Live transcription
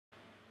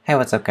Hey,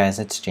 what's up guys,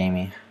 it's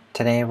Jamie.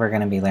 Today we're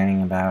going to be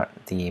learning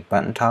about the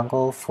button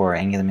toggle for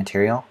Angular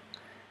material,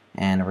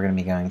 and we're going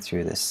to be going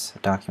through this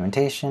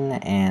documentation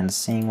and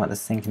seeing what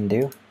this thing can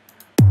do.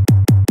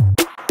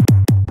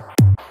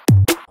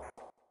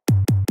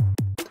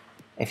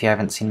 If you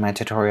haven't seen my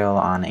tutorial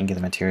on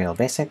Angular material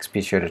basics,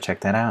 be sure to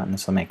check that out and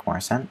this will make more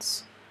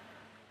sense.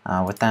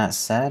 With that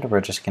said,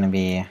 we're just going to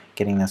be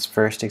getting this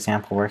first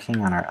example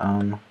working on our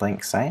own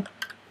blank site.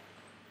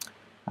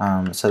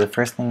 So the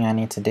first thing I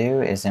need to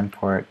do is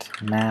import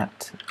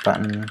mat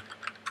button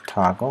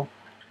toggle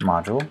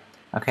module.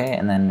 Okay,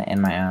 and then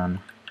in my own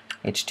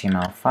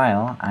HTML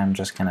file, I'm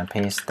just going to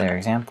paste their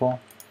example,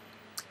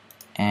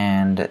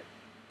 and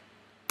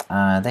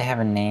they have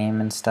a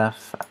name and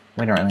stuff.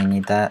 We don't really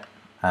need that.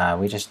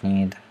 We just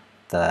need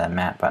the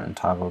mat button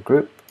toggle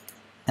group,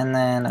 and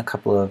then a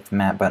couple of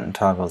mat button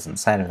toggles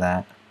inside of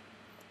that.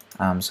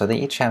 So they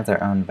each have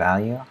their own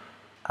value,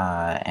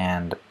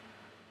 and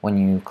when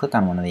you click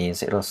on one of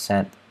these, it'll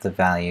set the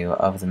value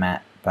of the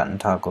mat button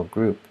toggle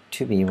group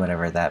to be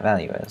whatever that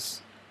value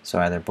is. So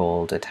either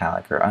bold,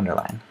 italic, or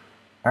underline.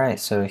 Alright,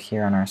 so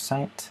here on our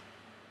site,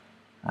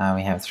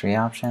 we have three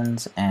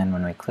options, and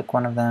when we click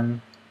one of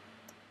them,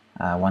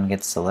 one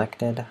gets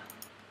selected.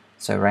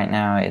 So right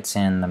now it's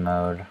in the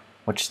mode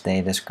which they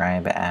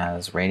describe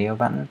as radio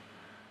button,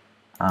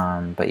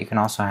 but you can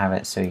also have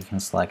it so you can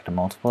select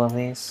multiple of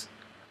these.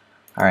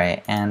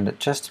 Alright, and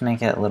just to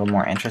make it a little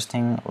more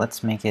interesting,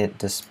 let's make it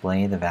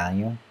display the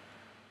value.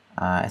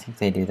 I think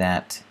they do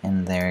that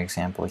in their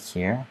example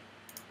here.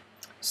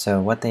 So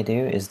what they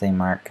do is they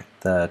mark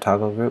the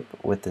toggle group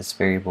with this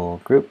variable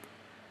group.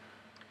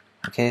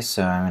 Okay,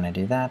 so I'm going to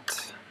do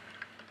that.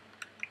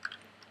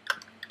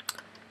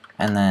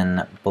 And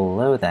then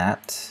below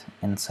that,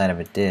 inside of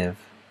a div,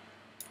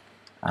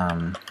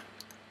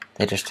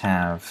 they just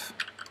have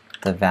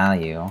the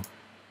value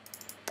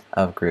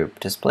of group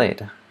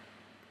displayed.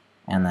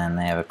 And then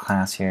they have a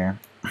class here.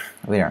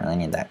 We don't really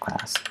need that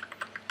class.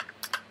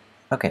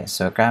 Okay,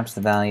 so it grabs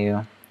the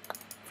value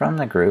from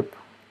the group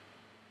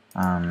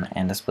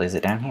and displays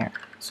it down here.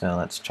 So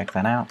let's check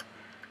that out.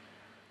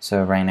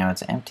 So right now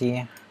it's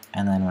empty,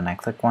 and then when I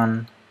click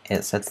one,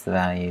 it sets the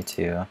value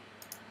to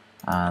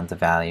the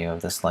value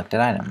of the selected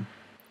item.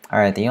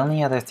 Alright, the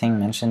only other thing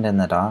mentioned in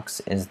the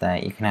docs is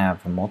that you can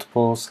have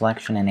multiple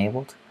selection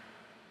enabled.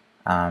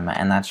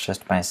 And that's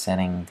just by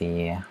setting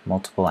the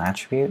multiple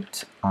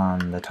attribute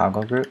on the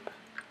toggle group.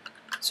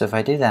 So if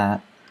I do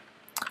that,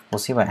 we'll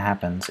see what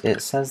happens.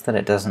 It says that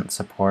it doesn't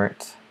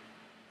support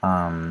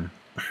a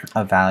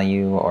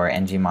value or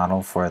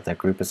NGModel for the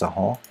group as a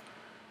whole,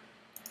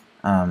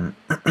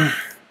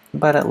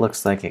 but it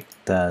looks like it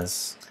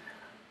does.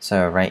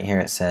 So right here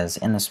it says,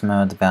 in this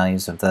mode the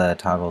values of the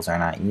toggles are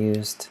not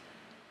used,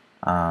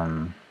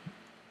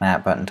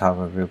 mat button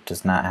toggle group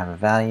does not have a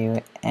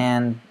value,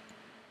 and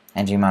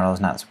NGModel is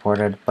not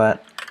supported,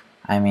 but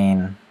I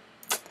mean,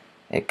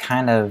 it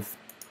kind of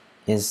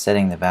is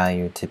setting the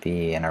value to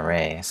be an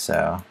array,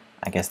 so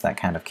I guess that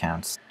kind of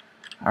counts.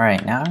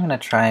 Alright, now I'm going to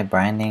try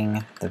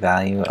binding the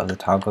value of the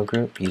toggle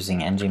group using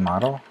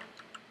NGModel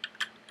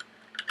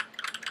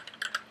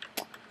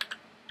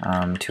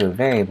to a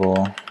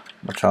variable,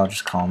 which I'll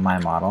just call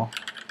myModel.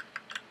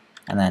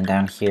 And then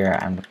down here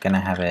I'm going to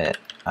have it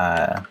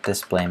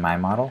display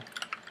myModel.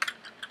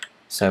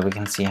 So we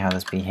can see how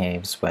this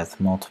behaves with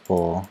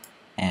multiple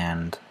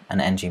and an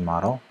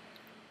NGModel.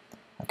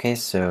 Okay,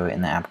 so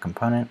in the app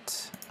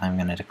component, I'm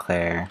going to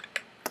declare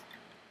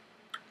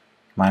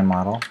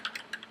myModel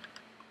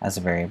as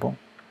a variable.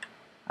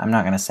 I'm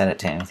not going to set it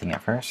to anything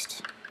at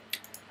first.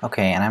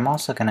 Okay, and I'm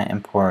also going to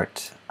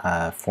import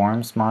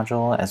forms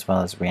module as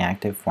well as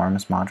reactive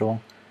forms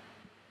module.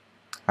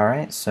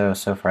 Alright, so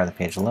far the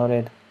page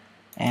loaded,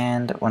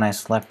 and when I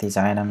select these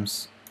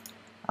items,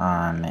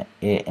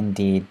 it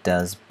indeed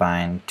does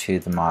bind to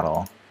the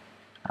model,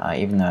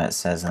 even though it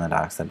says in the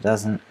docs that it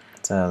doesn't,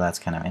 so that's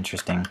kind of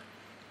interesting.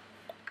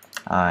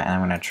 And I'm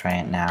going to try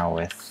it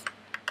now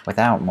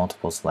without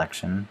multiple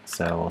selection,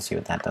 so we'll see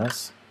what that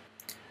does.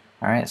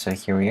 Alright, so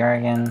here we are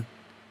again,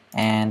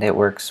 and it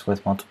works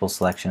with multiple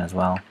selection as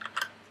well.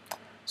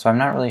 So I'm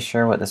not really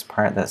sure what this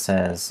part that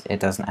says it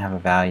doesn't have a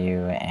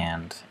value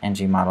and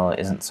NGModel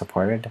isn't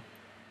supported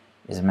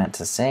is meant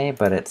to say,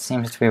 but it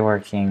seems to be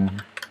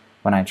working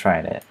when I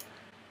tried it.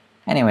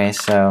 Anyway,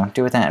 so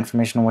do with that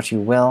information what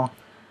you will.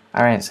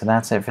 Alright, so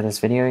that's it for this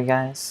video, you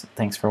guys.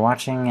 Thanks for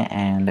watching,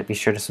 and be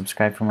sure to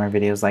subscribe for more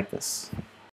videos like this.